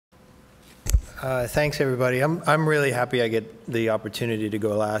Thanks, everybody. I'm really happy I get the opportunity to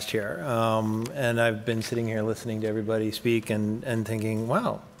go last year. And I've been sitting here listening to everybody speak and thinking,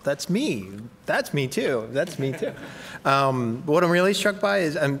 wow, that's me. That's me too. That's me too. What I'm really struck by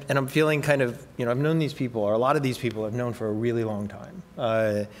is, I'm feeling kind of, I've known these people, or a lot of these people I've known for a really long time.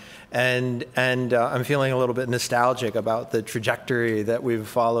 And I'm feeling a little bit nostalgic about the trajectory that we've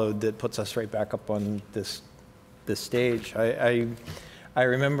followed that puts us right back up on this stage. I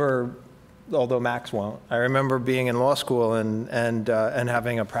remember, although Max won't, I remember being in law school and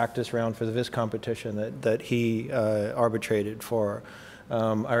having a practice round for the VIS competition that he arbitrated for.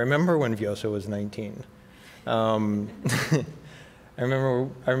 I remember when Vjosa was 19. I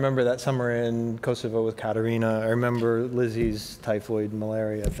remember that summer in Kosovo with Katerina. I remember Lizzie's typhoid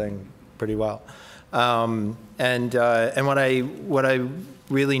malaria thing pretty well. And what I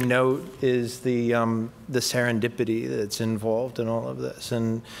really note is the serendipity that's involved in all of this,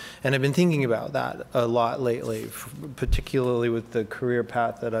 and I've been thinking about that a lot lately, particularly with the career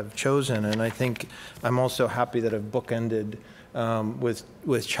path that I've chosen. And I think I'm also happy that I've bookended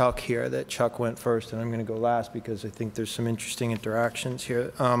with Chuck here, that Chuck went first and I'm going to go last, because I think there's some interesting interactions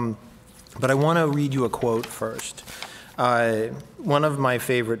here. But I want to read you a quote first. One of my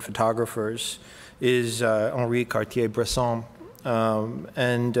favorite photographers is Henri Cartier-Bresson,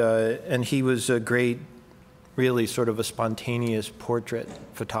 and he was a great, really sort of a spontaneous portrait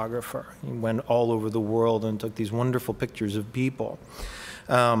photographer. He went all over the world and took these wonderful pictures of people.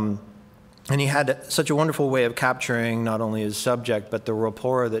 And he had such a wonderful way of capturing not only his subject, but the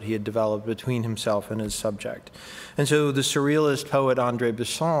rapport that he had developed between himself and his subject. And so the surrealist poet André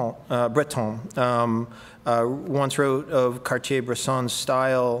Breton once wrote of Cartier-Bresson's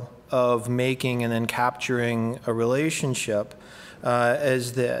style of making and then capturing a relationship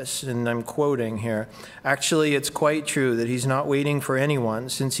as this, and I'm quoting here: "Actually, it's quite true that he's not waiting for anyone,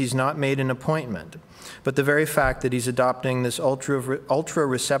 since he's not made an appointment. But the very fact that he's adopting this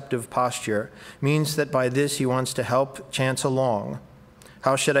ultra-receptive posture means that by this he wants to help chance along.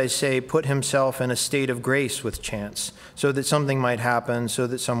 How should I say, put himself in a state of grace with chance, so that something might happen, so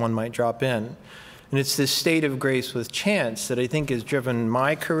that someone might drop in." And it's this state of grace with chance that I think has driven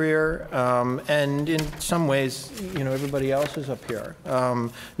my career, and in some ways, everybody else's up here.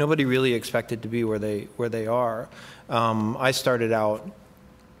 Nobody really expected to be where they are. I started out,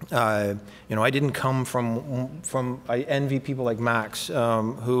 I didn't come from. I envy people like Max,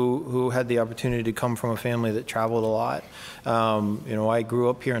 who had the opportunity to come from a family that traveled a lot. I grew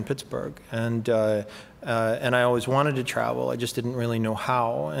up here in Pittsburgh, and I always wanted to travel. I just didn't really know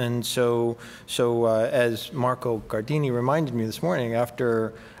how. And so as Marco Gardini reminded me this morning,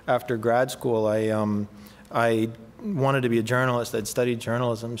 after grad school, I wanted to be a journalist. I'd studied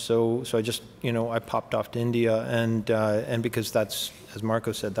journalism, so I just, I popped off to India, and because that's, as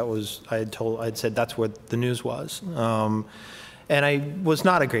Marco said, that was, I'd said that's what the news was. And I was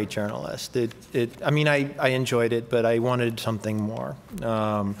not a great journalist. I enjoyed it, but I wanted something more.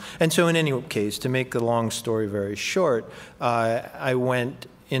 And so in any case, to make the long story very short, I went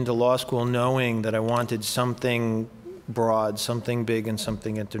into law school knowing that I wanted something broad, something big, and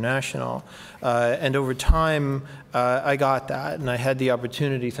something international. And over time, I got that, and I had the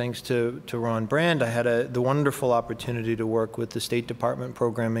opportunity, thanks to Ron Brand, I had the wonderful opportunity to work with the State Department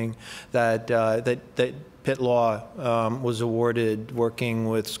programming that Pitt Law was awarded, working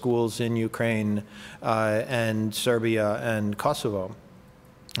with schools in Ukraine and Serbia and Kosovo.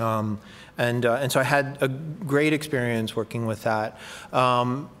 And so I had a great experience working with that.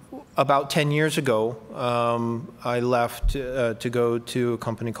 About 10 years ago, I left to go to a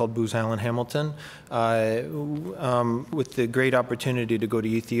company called Booz Allen Hamilton with the great opportunity to go to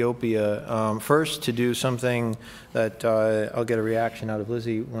Ethiopia, first to do something that I'll get a reaction out of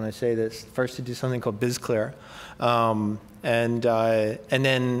Lizzie when I say this, first to do something called BizClear, and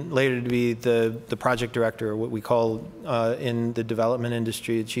then later to be the project director, what we call in the development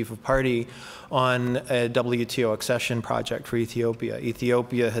industry, the chief of party, on a WTO accession project for Ethiopia.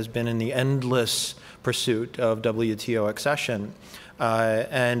 Ethiopia has been in the endless pursuit of WTO accession.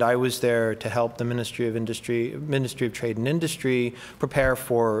 And I was there to help the Ministry of Trade and Industry prepare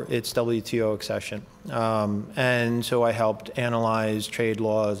for its WTO accession. And so I helped analyze trade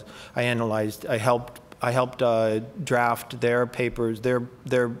laws. I helped draft their papers,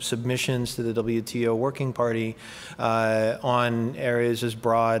 their submissions to the WTO Working Party on areas as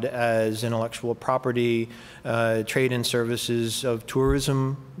broad as intellectual property, trade and services of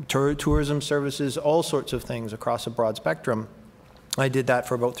tourism services, all sorts of things across a broad spectrum. I did that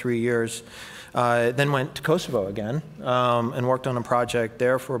for about 3 years. Then went to Kosovo again and worked on a project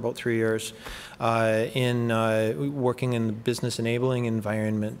there for about 3 years working in the business enabling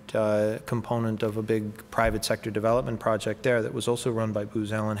environment component of a big private sector development project there that was also run by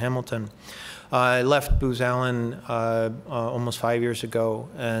Booz Allen Hamilton. I left Booz Allen almost 5 years ago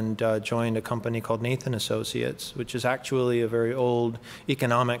and joined a company called Nathan Associates, which is actually a very old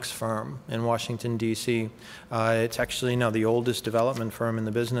economics firm in Washington, D.C. It's actually now the oldest development firm in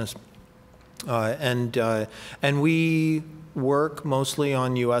the business. And we work mostly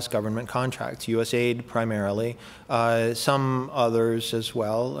on U.S. government contracts, U.S. aid primarily, some others as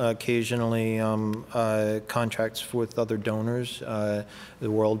well, occasionally contracts with other donors, the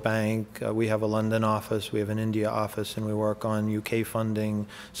World Bank. We have a London office, we have an India office, and we work on UK funding,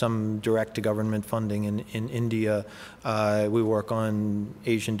 some direct-to-government funding in India. We work on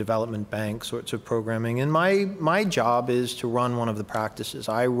Asian Development Bank sorts of programming. And my job is to run one of the practices.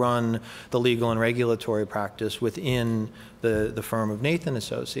 I run the legal and regulatory practice within the firm of Nathan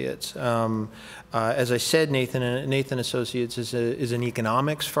Associates. As I said, Nathan Associates is an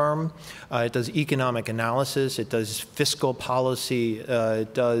economics firm. It does economic analysis. It does fiscal policy.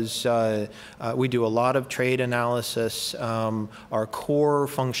 We do a lot of trade analysis. Our core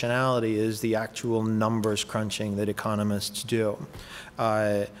functionality is the actual numbers crunching that economists do.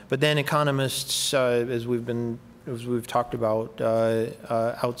 But then economists, as we've talked about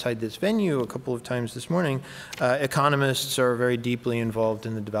outside this venue a couple of times this morning, economists are very deeply involved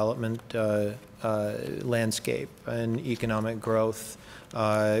in the development landscape and economic growth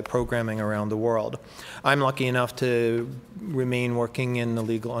programming around the world. I'm lucky enough to remain working on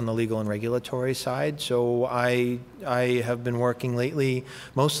the legal and regulatory side. So I have been working lately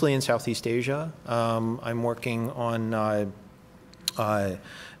mostly in Southeast Asia. I'm working on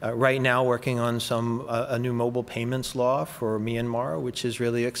right now working on a new mobile payments law for Myanmar, which is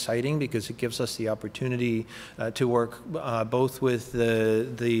really exciting because it gives us the opportunity to work both with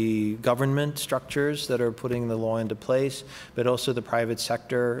the government structures that are putting the law into place, but also the private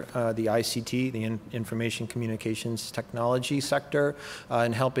sector, the ICT, the Information Communications Technology sector,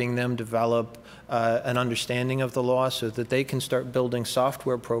 and helping them develop an understanding of the law so that they can start building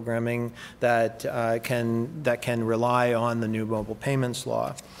software programming that can rely on the new mobile payments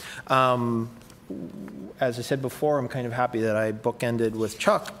law. As I said before, I'm kind of happy that I bookended with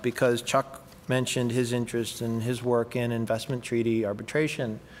Chuck because Chuck mentioned his interest in his work in investment treaty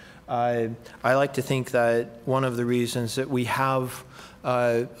arbitration. I like to think that one of the reasons that we have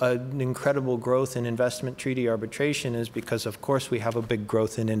an incredible growth in investment treaty arbitration is because, of course, we have a big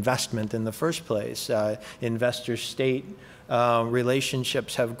growth in investment in the first place. Investor-state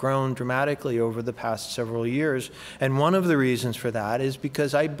relationships have grown dramatically over the past several years. And one of the reasons for that is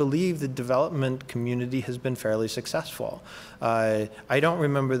because I believe the development community has been fairly successful. I don't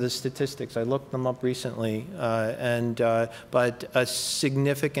remember the statistics. I looked them up recently. But a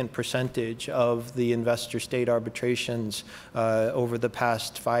significant percentage of the investor-state arbitrations over the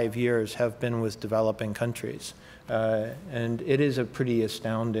past 5 years have been with developing countries. And it is a pretty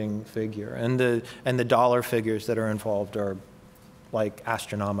astounding figure. And the dollar figures that are involved are like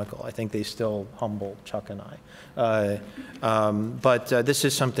astronomical. I think they still humble Chuck and I. But this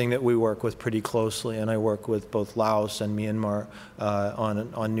is something that we work with pretty closely, and I work with both Laos and Myanmar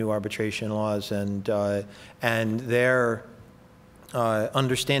on new arbitration laws, and their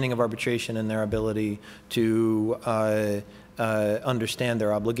understanding of arbitration and their ability to understand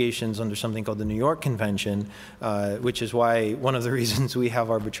their obligations under something called the New York Convention, which is why one of the reasons we have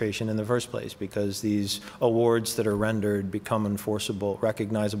arbitration in the first place, because these awards that are rendered become enforceable,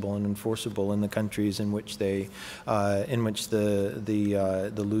 recognizable and enforceable in the countries in which the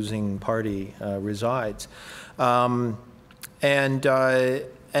losing party resides.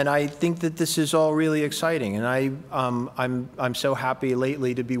 And I think that this is all really exciting, and I'm so happy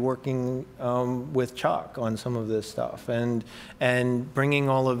lately to be working with Chuck on some of this stuff and bringing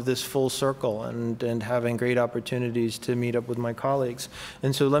all of this full circle and having great opportunities to meet up with my colleagues.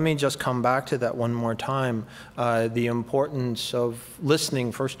 And so let me just come back to that one more time, the importance of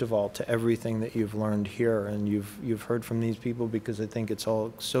listening, first of all, to everything that you've learned here and you've heard from these people, because I think it's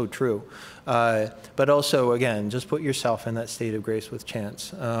all so true. But also, again, just put yourself in that state of grace with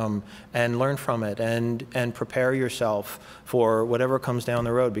chance. And learn from it and prepare yourself for whatever comes down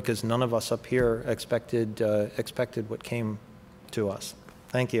the road, because none of us up here expected what came to us.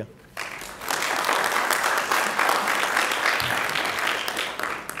 Thank you.